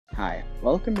Hi,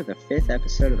 welcome to the 5th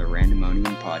episode of the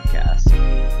Randomonium podcast.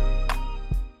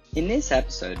 In this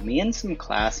episode, me and some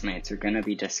classmates are going to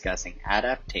be discussing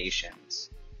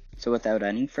adaptations. So without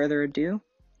any further ado,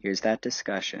 here's that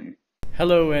discussion.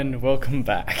 Hello and welcome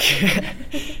back.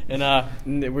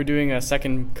 And we're doing a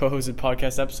second co-hosted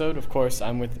podcast episode. Of course,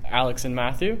 I'm with Alex and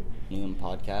Matthew. Randomonium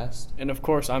podcast. And of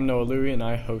course, I'm Noah Louie and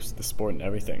I host The Sport and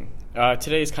Everything.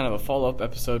 Today is kind of a follow-up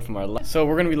episode from our last. So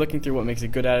we're going to be looking through what makes a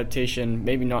good adaptation,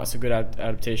 maybe not so good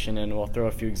adaptation, and we'll throw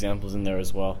a few examples in there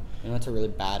as well. You know what's a really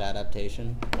bad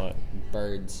adaptation? What?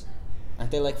 Birds.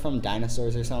 Aren't they like from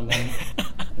dinosaurs or something?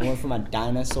 They went from a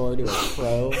dinosaur to a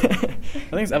crow. I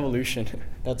think it's evolution.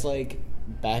 That's like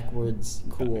backwards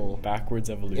cool. Backwards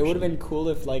evolution. It would have been cool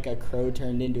if like a crow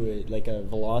turned into a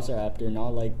velociraptor, not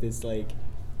like this like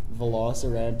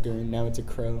velociraptor and now it's a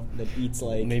crow that eats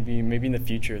like maybe in the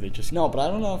future they just No, but I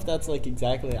don't know if that's like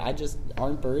exactly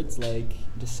aren't birds like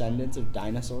descendants of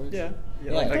dinosaurs? Yeah.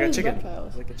 Like a chicken.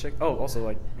 Reptiles. Like a chicken. Oh, also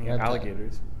like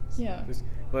alligators. Yeah.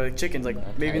 Well, like chickens, like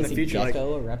maybe in the Is a future, like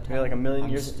gecko a reptile? maybe like a million I'm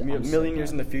years, so million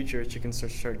years in bad. the future, chickens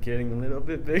start getting a little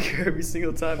bit bigger every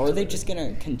single time. Or are they just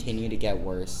gonna continue to get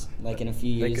worse? Like in a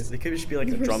few years, They could just be like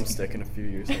a drumstick in a few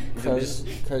years.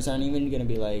 crows aren't even gonna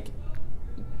be like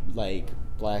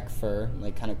black fur,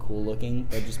 like kind of cool looking.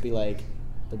 They'll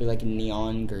be like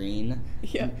neon green.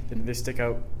 Yeah. They stick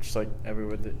out just like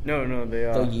everywhere. No, they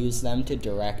They'll use them to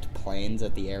direct planes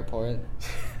at the airport.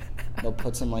 They'll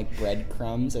put some like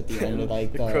breadcrumbs at the end of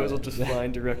like the crows will just fly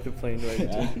and direct the plane right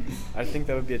Yeah. into. I think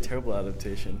that would be a terrible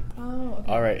adaptation. Oh,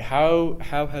 okay. All right, how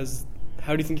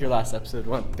do you think your last episode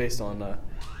went based on?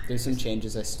 There's some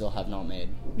changes I still have not made.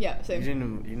 Yeah, You same.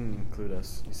 didn't include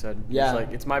us. You said Yeah.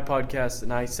 it's my podcast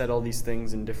and I said all these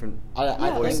things in different I Yeah,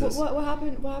 like, voices. what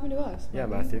happened to us? Yeah,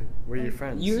 Matthew, we're your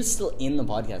friends. You're still in the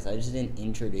podcast. I just didn't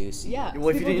introduce you. Yeah. Well,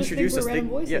 if you people didn't just think introduce we're us, random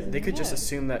voices in they their could just head.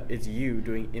 assume that it's you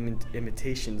doing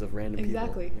imitations of random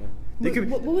Exactly. people. Yeah. They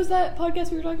could What was that podcast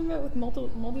we were talking about with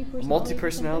multi-personality?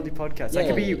 multi-personality podcast. Yeah.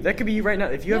 That could be you right now.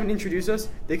 If you Yeah. haven't introduced us,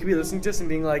 they could be listening to us and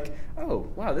being like, "Oh,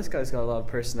 wow, this guy's got a lot of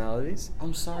personalities."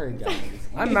 I'm sorry, guys.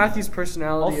 I'm Matthew's I'll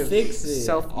personality of fix it.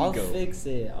 self-ego. I'll fix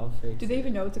it. Do they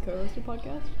even know it's a co-hosted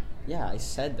podcast? Yeah, I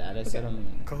said that. I said I'm.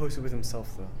 Co-hosted with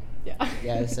himself though. Yeah.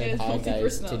 Yeah, I said, hi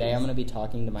guys, today I'm going to be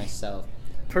talking to myself.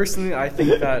 Personally, I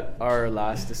think that our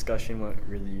last discussion went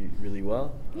really, really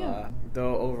well. Yeah.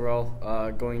 Though overall,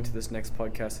 going to this next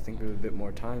podcast, I think we have a bit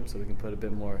more time, so we can put a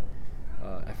bit more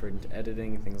effort into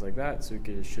editing and things like that. So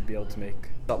should be able to make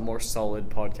a more solid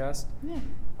podcast. Yeah.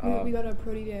 We got a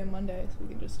Prody Day on Monday, so we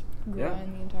can just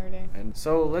grind the entire day. And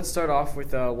so let's start off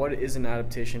with what is an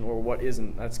adaptation or what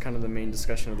isn't. That's kind of the main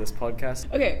discussion of this podcast.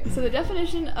 Okay, so the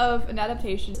definition of an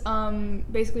adaptation is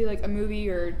basically like a movie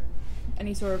or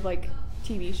any sort of like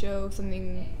TV show,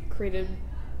 something created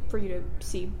for you to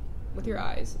see with your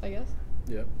eyes, I guess,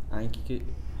 Yeah. I think you could.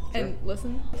 and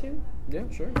listen to. Yeah,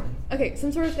 sure. Okay,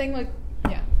 some sort of thing like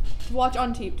to watch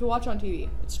on TV.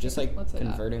 It's just like Let's say that.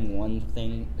 converting one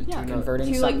thing, Yeah.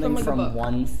 converting To, like, something from, like, a from book.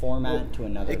 one format to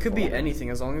another. It could be format. anything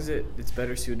as long as it's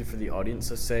better suited for the audience.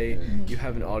 So say you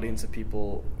have an audience of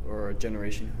people or a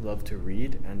generation who love to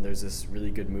read and there's this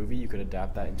really good movie, you could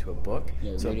adapt that into a book.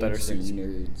 Yeah, so it reading better for suits you.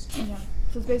 nerds. Yeah.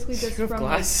 So it's basically just You have from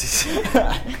glasses.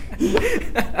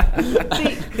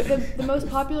 the most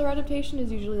popular adaptation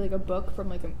is usually like a book from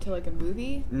like a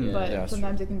movie, Mm, but yeah, that's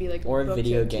sometimes it can be like Or a book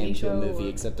video to game TV to a show movie, or-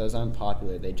 except those aren't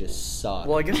popular. They just suck.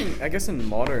 Well, I guess in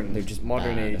modern They're just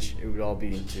modern bad. age, it would all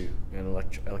be into an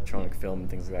electronic film and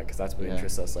things like that because that's what Yeah.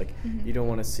 interests us. Like you don't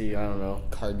want to see I don't know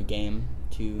Card game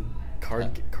to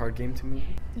card game to movie.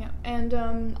 Yeah, and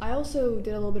I also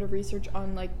did a little bit of research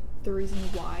on like the reason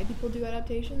why people do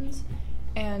adaptations,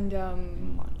 and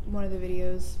one of the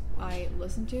videos I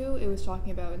listened to, it was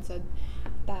talking about and said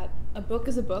that a book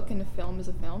is a book and a film is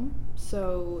a film,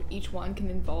 so each one can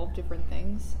involve different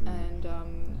things, and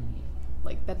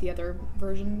like that the other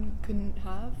version couldn't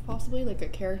have possibly, like a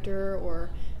character or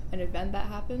an event that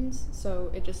happens,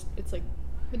 so it's like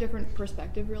a different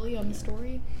perspective really on the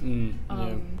story.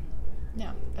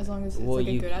 Yeah, as long as it's like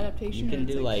a good adaptation. You can and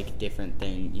it's do like different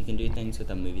things. You can do things with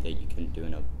a movie that you couldn't do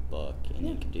in a book, and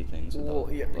you can do things with Well,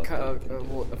 a yeah, book. that you couldn't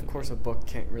do well, in a of movie. course, a book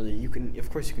can't really. You can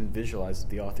visualize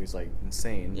the author's like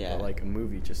insane. Yeah. But like a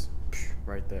movie, just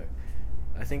right there.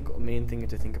 I think the main thing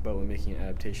to think about when making an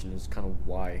adaptation is kind of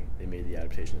why they made the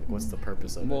adaptation. Like, what's the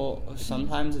purpose of it? Well,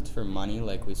 sometimes it's for money,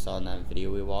 like we saw in that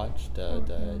video we watched.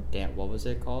 What was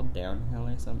it called? Downhill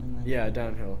or something like Yeah, that?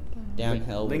 Downhill.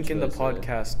 Downhill. Link which in the was,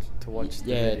 podcast to watch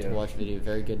the yeah, video. to watch video.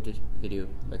 Very good video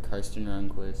by Karsten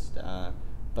Runquist.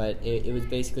 But it was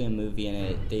basically a movie,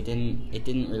 and it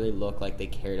didn't really look like they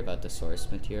cared about the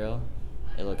source material.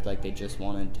 it looked like they just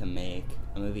wanted to make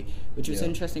a movie, which was Yeah.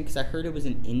 interesting because I heard it was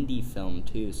an indie film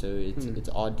too. So it's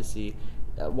odd to see.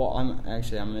 Well, I'm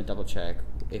gonna double check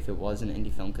if it was an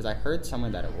indie film because I heard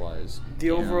somewhere that it was.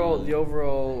 The overall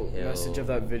Ew. message of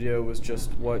that video was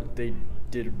just what they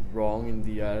did wrong in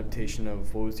the adaptation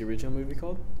of what was the original movie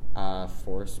called?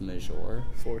 Force Majeure.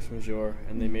 Force Majeure,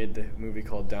 and they made the movie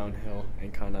called Downhill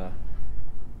and kind of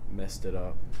messed it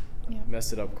up. Yeah.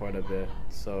 Messed it up quite a bit.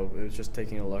 So it was just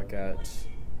taking a look at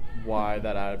why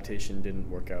that adaptation didn't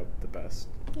work out the best.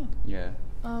 Yeah.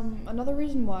 Another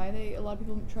reason why a lot of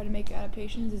people try to make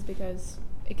adaptations is because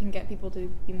it can get people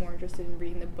to be more interested in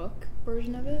reading the book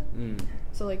version of it.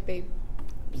 So like they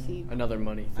see Another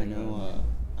money I thing.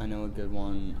 know a good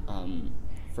one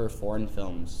for foreign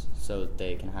films, so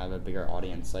they can have a bigger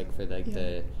audience, like for like Yeah.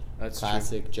 the That's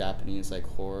classic Japanese like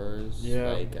horrors,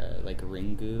 Yeah. like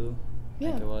Ringu. I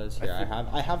think Yeah. it was. Here,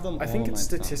 I have them. I all think on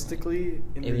it's my phone. statistically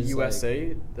in It the was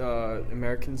USA,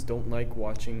 Americans don't like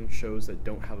watching shows that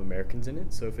don't have Americans in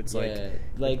it. So if it's Yeah,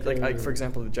 like for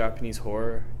example, the Japanese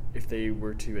horror, if they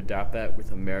were to adapt that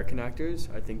with American actors,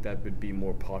 I think that would be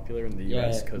more popular in the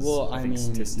US. Because well, I think mean,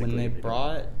 statistically, when they don't.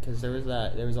 brought, because there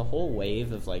was a whole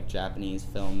wave of like Japanese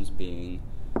films being,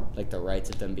 like the rights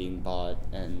of them being bought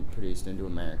and produced into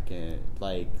American,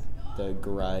 like The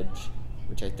Grudge,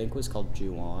 which I think was called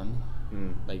Ju-on,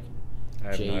 like I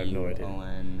have no idea.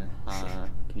 J-U-O-N.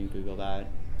 Can you Google that?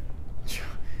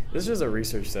 This is a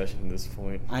research session at this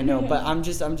point. I know, but I'm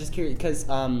just curious because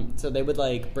so they would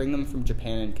like bring them from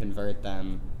Japan and convert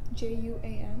them.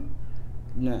 Juan.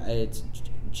 No, it's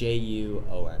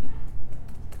J-U-O-N.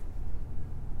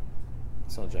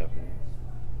 It's not Japanese.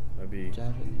 That'd be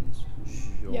Japanese.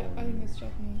 Yeah, I think it's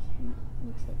Japanese.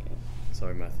 Looks like it.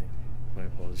 Sorry, Matthew. My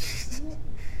apologies.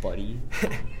 Buddy.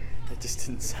 It just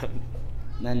didn't sound.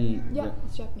 And then Yeah,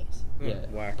 it's Japanese. Yeah.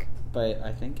 Whack. But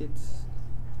I think it's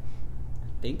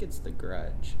The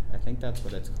Grudge. I think that's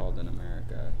what it's called in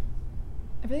America.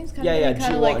 Everything's kind Yeah, of yeah,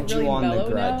 kind of like really Ju-on the mellow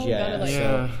Grudge, now. yeah. Gotta, like,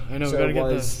 Yeah, I know. so We gotta it get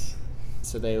was- this.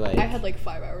 So they like I had like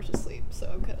 5 hours of sleep, so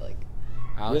I'm kind of like.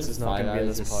 Alex with is not 5 gonna be in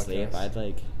hours this of sleep. podcast. I had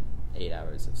like 8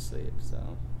 hours of sleep. So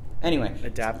anyway,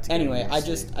 Adapt to getting Anyway, more I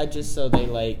sleep. just so they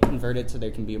like convert it so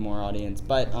there can be more audience.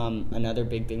 But another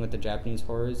big thing with the Japanese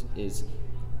horrors is,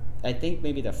 I think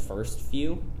maybe the first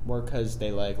few were because they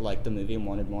liked the movie and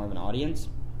wanted more of an audience,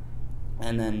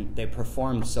 and then they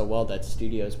performed so well that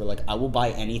studios were like, I will buy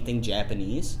anything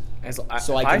Japanese. So if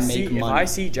I can make If money. I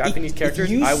see Japanese characters,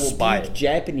 if you I will buy speak it.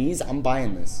 Japanese, I'm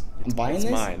buying this. I'm buying it's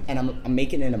this, mine. and I'm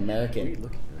making it What are you American.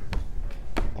 looking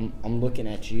at? I'm looking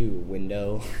at you,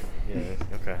 window. Yeah,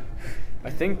 okay. I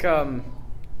think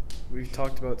we've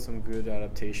talked about some good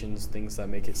adaptations, things that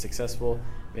make it successful.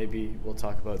 Maybe we'll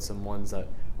talk about some ones that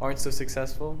aren't so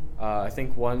successful. I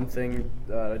think one thing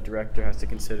a director has to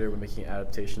consider when making an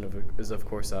adaptation is, of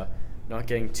course, not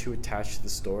getting too attached to the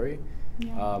story.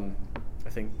 Yeah. I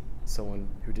think someone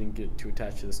who didn't get too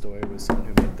attached to the story was someone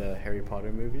who made the Harry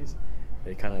Potter movies.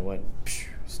 They kind of went,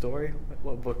 story?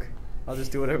 What book? I'll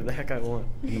just do whatever the heck I want.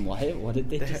 And what did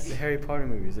they The just? Harry Potter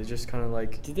movies, they just kind of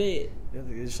like, Did they?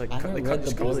 they just like I cut, never they read cut, the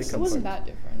just completely books. It cut wasn't apart.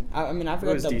 that different. I mean, I've It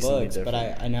read was the decently books, but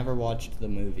different. I never watched the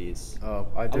movies. Oh,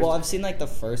 Well, I've seen like the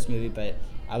first movie, but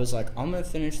I was like, I'm gonna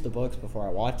finish the books before I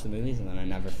watch the movies, and then I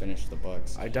never finished the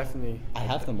books. I definitely. I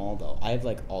have them all though. I have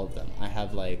like all of them. I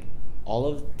have like all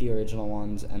of the original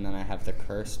ones, and then I have The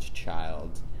Cursed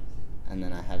Child, and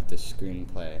then I have the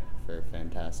screenplay for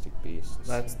Fantastic Beasts.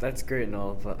 That's great and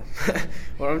all, but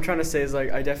what I'm trying to say is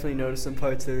like I definitely noticed some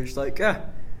parts that are just like,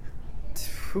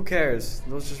 who cares?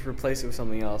 Let's just replace it with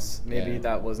something else. Maybe Yeah.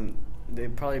 that wasn't. They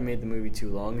probably made the movie too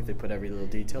long if they put every little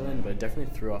detail in, but it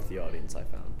definitely threw off the audience, I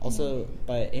found. Also,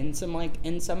 but in some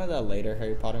of the later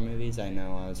Harry Potter movies, I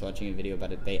know I was watching a video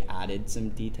about it. They added some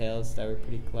details that were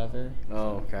pretty clever.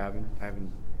 Oh, okay. I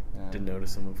haven't didn't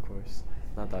notice them, of course.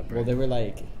 Not that bright. Well, they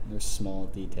were small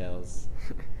details.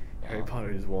 Harry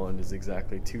Potter's wand is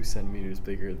exactly 2 centimeters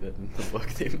bigger than the book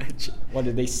they mentioned. What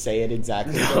did they say it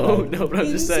exactly? No, but I'm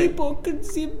just saying. In the book,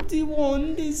 the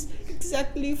wand is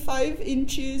exactly 5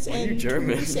 inches Are you and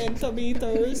German? 2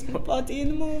 centimeters, but in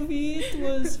the movie it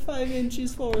was 5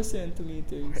 inches 4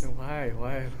 centimeters.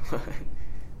 Why?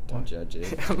 Don't judge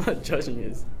it. I'm not judging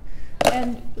it.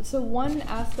 And so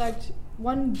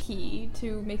one key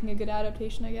to making a good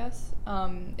adaptation, I guess,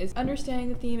 is understanding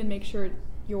the theme and make sure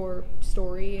your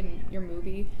story and your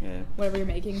movie, Yeah. whatever you're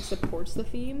making, supports the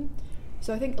theme.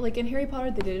 So I think, like, in Harry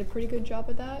Potter, they did a pretty good job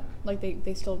at that. Like,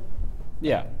 they still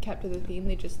Yeah. kept to the theme.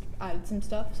 They just added some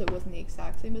stuff, so it wasn't the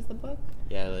exact same as the book.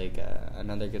 Yeah, like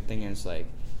another good thing is like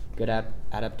good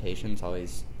adaptations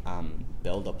always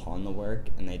build upon the work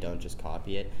and they don't just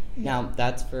copy it. Now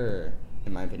that's for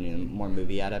in my opinion, more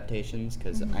movie adaptations.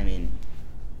 Because, I mean,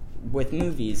 with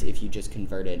movies, if you just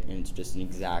convert it and it's just an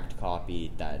exact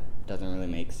copy, that doesn't really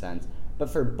make sense. But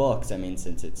for books, I mean,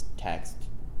 since it's text,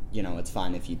 you know, it's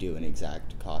fine if you do an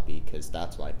exact copy, because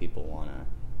that's why people want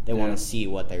to see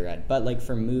what they read. But, like,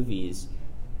 for movies,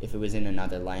 if it was in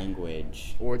another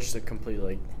language... Or just a completely,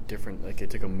 like, different... Like, it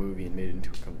took a movie and made it into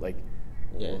a... Like,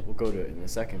 Yeah. we'll go to it in a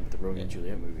second with the Romeo and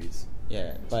Juliet movies.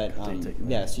 Yeah, but,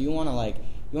 so you want to, like...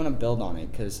 You want to build on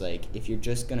it, because, like, if you're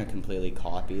just going to completely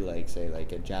copy, like, say,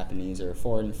 like, a Japanese or a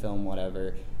foreign film,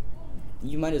 whatever...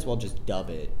 You might as well just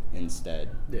dub it instead.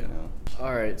 Yeah. You know?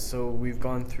 Alright, so we've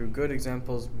gone through good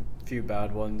examples, a few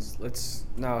bad ones. Let's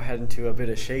now head into a bit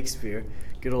of Shakespeare.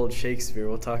 Good old Shakespeare.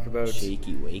 We'll talk about...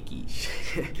 Shaky wakey.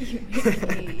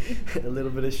 A little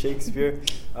bit of Shakespeare.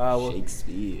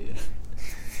 Shakespeare.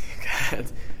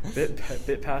 God,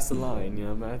 bit past the line, you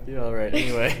know, Matthew. Alright,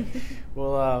 anyway.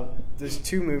 Well, there's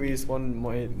two movies. One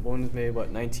was made,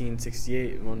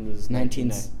 1968, and one was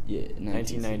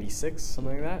 1996,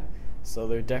 something like that. So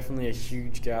there's definitely a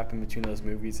huge gap in between those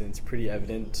movies, and it's pretty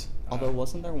evident. Although,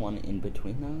 wasn't there one in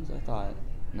between those? I thought.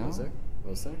 No?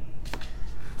 Was there?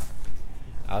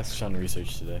 Alex is trying to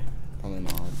research today. Probably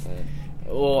not, but...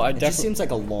 Well, it just seems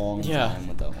like a long time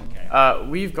with that one.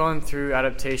 We've gone through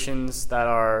adaptations that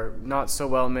are not so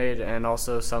well made, and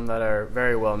also some that are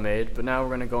very well made. But now we're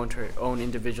going to go into our own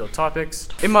individual topics.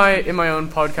 In my own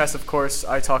podcast, of course,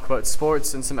 I talk about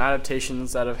sports, and some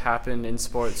adaptations that have happened in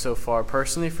sports so far.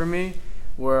 Personally, for me,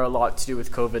 were a lot to do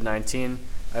with COVID-19.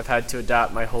 I've had to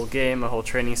adapt my whole game, my whole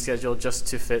training schedule, just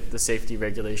to fit the safety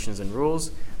regulations and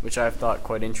rules, which I've thought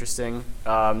quite interesting.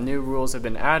 New rules have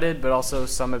been added, but also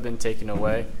some have been taken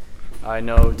away. I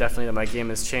know definitely that my game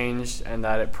has changed, and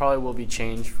that it probably will be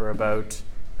changed for about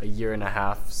a year and a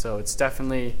half. So it's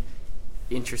definitely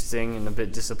interesting and a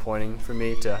bit disappointing for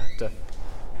me to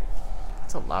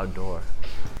It's a loud door.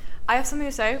 I have something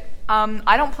to say.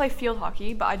 I don't play field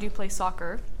hockey, but I do play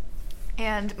soccer.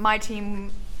 And my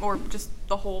team, or just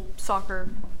the whole soccer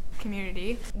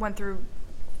community, went through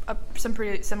some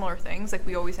pretty similar things. Like,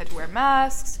 we always had to wear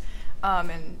masks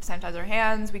and sanitize our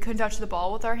hands. We couldn't touch the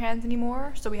ball with our hands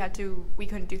anymore, so we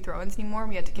couldn't do throw-ins anymore.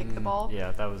 We had to kick the ball.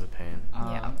 Yeah, that was a pain.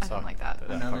 I didn't like that.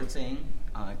 Another thing,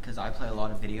 because I play a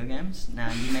lot of video games.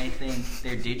 Now, you may think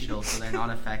they're digital, so they're not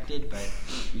affected, but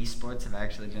esports have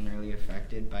actually been really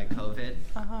affected by COVID.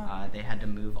 They had to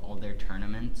move all their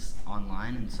tournaments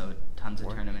online, and so tons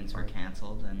of tournaments were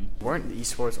canceled. And weren't the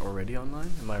esports already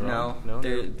online? Am I wrong? No,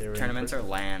 their tournaments are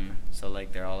LAN, so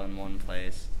like they're all in one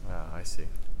place. Ah, I see.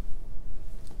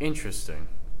 Interesting.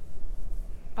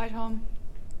 Bye, Tom.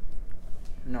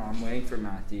 No, I'm waiting for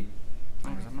Matthew.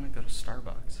 I'm gonna go to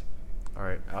Starbucks. All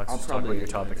right, Alex, I'll just talk about probably your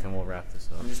topic and we'll wrap this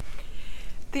up.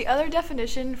 The other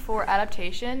definition for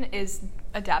adaptation is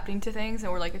adapting to things,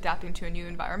 or like adapting to a new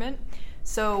environment.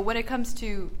 So when it comes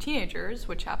to teenagers,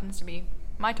 which happens to be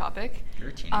my topic, You're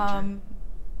a teenager.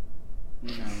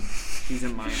 No, she's a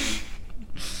minor.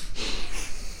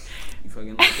 You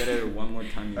fucking look at her one more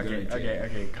time.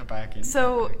 Okay, come back in.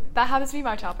 So that happens to be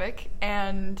my topic,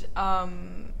 and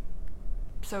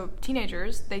so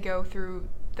teenagers, they go through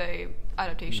the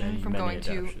adaptation from Many going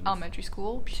to adaptations. elementary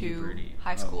school Puberty. to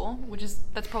high school,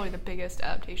 that's probably the biggest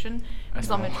adaptation. Is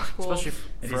elementary school. Especially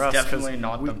It for is us, 'cause definitely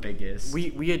not the biggest.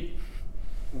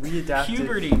 We adapted.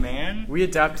 Puberty, man. We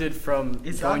adapted from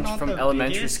Is that going not from the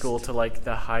elementary biggest? school to like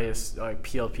the highest like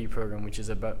PLP program, which is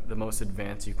about the most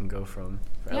advanced you can go from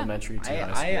elementary to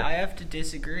high school. I have to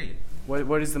disagree.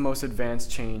 What is the most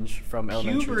advanced change from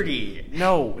elementary? Puberty.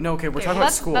 No, okay, we're Okay, talking well,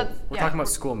 about school. that's- We're yeah, talking about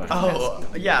we're- school, man. Oh,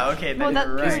 yeah, okay, Well, then that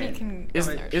you're puberty right. can Is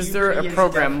go there. there a Puberty is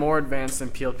program def- more advanced than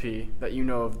PLP that you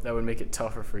know of that would make it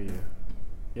tougher for you?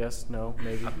 Yes, no,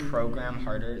 maybe. A program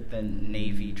harder than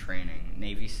Navy training,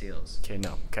 Navy SEALs. Okay,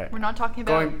 no. Okay. We're not talking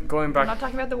about Going We're back not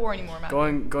talking about the war anymore, Matt.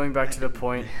 Going back to the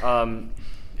point,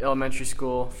 elementary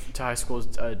school to high school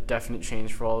is a definite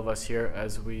change for all of us here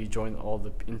as we joined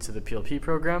into the PLP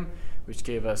program, which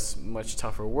gave us much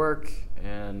tougher work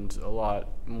and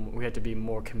we had to be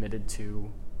more committed to,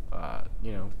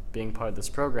 being part of this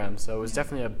program. So it was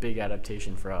definitely a big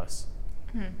adaptation for us.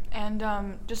 And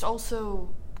just also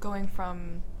going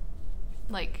from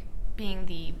like being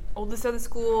the oldest of the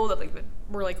school, that like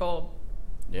we're like all,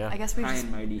 Yeah. I guess High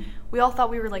and mighty. we all thought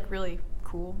we were like really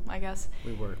cool, I guess.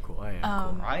 We were cool. I am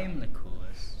cool. I am the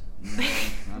coolest.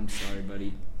 No, I'm sorry,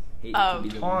 buddy. Hate to be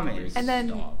the one to Thomas. break And then-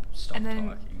 Stop and then-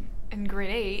 talking. In grade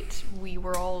 8, we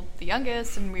were all the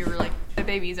youngest, and we were like the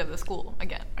babies of the school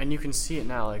again. And you can see it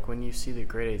now. Like when you see the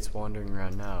grade 8s wandering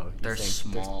around now, you They're think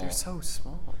small. They're so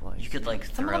small. Like You could like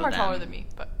Some of throw them are taller than me,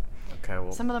 but Okay,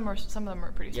 well. Some of them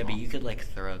are pretty Yeah, small. but you could like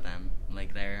throw them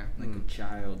like there, Like a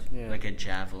child. Yeah. like a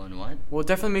javelin. What? Well, it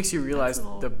definitely makes you realize That's a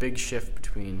little- the big shift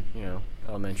between,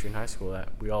 elementary and high school that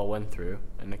we all went through,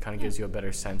 and it kind of gives you a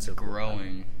better sense of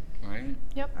Growing, right?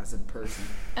 Yep. As a person.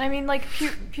 And I mean, like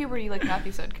puberty, like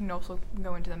Matthew said, can also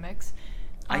go into the mix.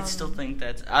 I still think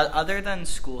that's other than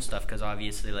school stuff, because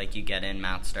obviously, like you get in,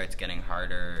 math starts getting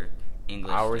harder.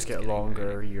 English Hours starts get getting longer.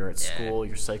 harder. You're at Yeah. school.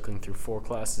 You're cycling through 4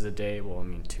 classes a day. Well, I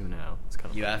mean 2 now. It's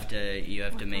kind of You have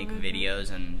to make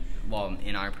videos and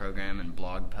in our program and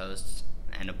blog posts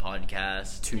and a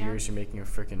podcast. 2 Yeah. years. You're making a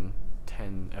freaking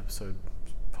 10 episode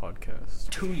podcast.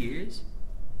 2 years?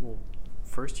 Well,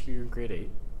 first year in grade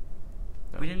 8.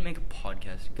 No. We didn't make a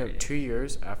podcast. in No, grade 2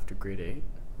 years after grade 8.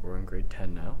 We're in grade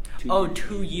 10 now.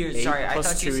 2 years. 8 Sorry, I plus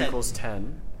thought 2 you said. equals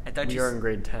 10. I thought we you are s- in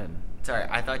grade 10. Sorry,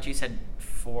 I thought you said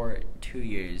for 2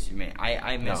 years.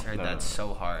 I misheard no, that no.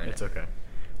 so hard. It's okay.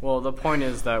 Well, the point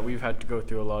is that we've had to go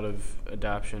through a lot of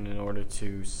adaptation in order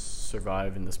to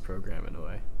survive in this program in a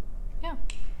way. Yeah.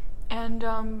 And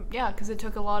because it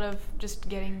took a lot of just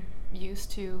getting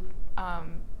used to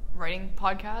writing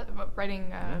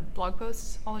blog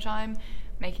posts all the time,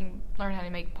 learn how to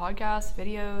make podcasts,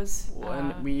 videos.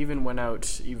 And we even went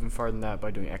out even farther than that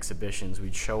by doing exhibitions.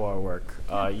 We'd show our work.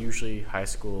 Usually high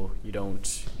school, you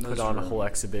don't put Those on a were- whole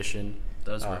exhibition.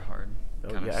 Those were hard.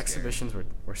 Kinda scary. Exhibitions were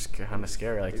kind of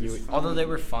scary. Like It was you, fun. Although they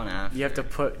were fun after. you have to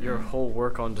put your whole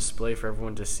work on display for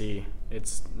everyone to see.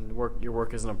 Your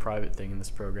work isn't a private thing in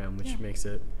this program, which Yeah. makes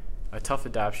it a tough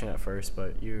adaptation at first,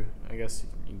 but I guess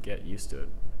you get used to it.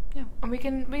 Yeah, and we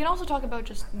can also talk about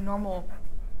just normal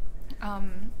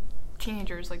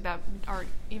teenagers like that are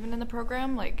even in the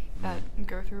program, like that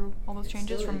go through all those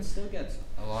changes It still gets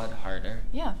a lot harder.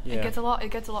 Yeah, Yeah. it gets a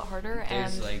lot harder.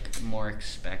 There's and like more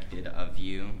expected of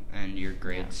you, and your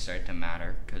grades Yeah. start to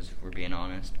matter. Because we're being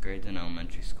honest, grades in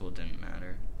elementary school didn't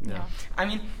matter. Yeah. I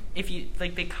mean, if you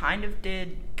like, they kind of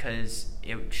did because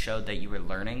it showed that you were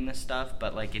learning this stuff.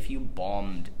 But like, if you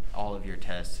bombed all of your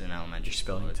tests in elementary Your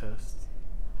spelling school, test.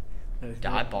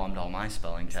 I bombed all my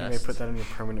spelling Can they tests. put that on your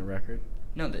permanent record?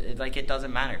 No, it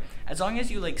doesn't matter. As long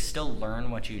as you like still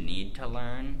learn what you need to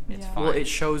learn, it's Yeah. fine. Well, it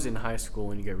shows in high school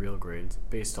when you get real grades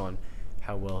based on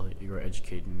how well you were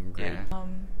educated in your grade. Yeah.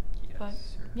 Yes, but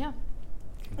sir. yeah.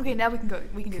 Okay, now we can go.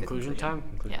 We can do Conclusion the conclusion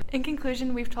time? Yeah. In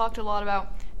conclusion, we've talked a lot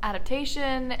about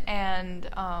adaptation and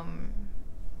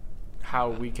How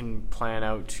we can plan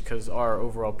out, because our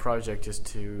overall project is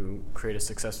to create a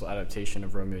successful adaptation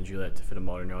of Romeo and Juliet to fit a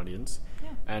modern audience. Yeah.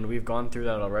 And we've gone through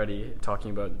that already,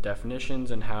 talking about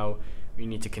definitions and how we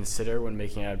need to consider when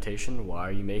making adaptation. Why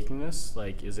are you making this?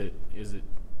 Like, is it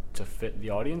to fit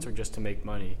the audience or just to make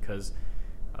money? Because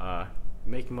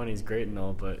making money is great and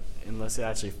all, but unless it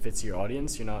actually fits your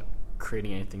audience, you're not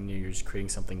creating anything new. You're just creating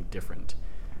something different.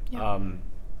 Yeah.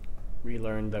 We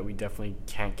learned that we definitely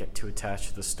can't get too attached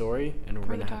to the story, and we're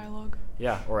for gonna the dialogue.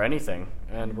 or anything,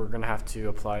 and we're gonna have to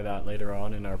apply that later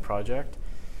on in our project.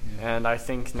 And I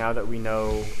think now that we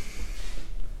know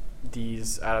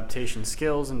these adaptation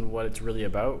skills and what it's really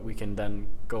about, we can then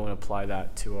go and apply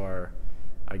that to our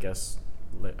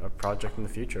project in the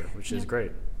future, which is Yep.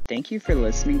 great. Thank you for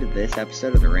listening to this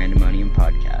episode of the Randomonium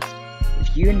Podcast.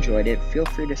 If you enjoyed it, feel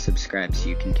free to subscribe so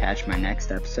you can catch my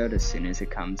next episode as soon as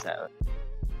it comes out.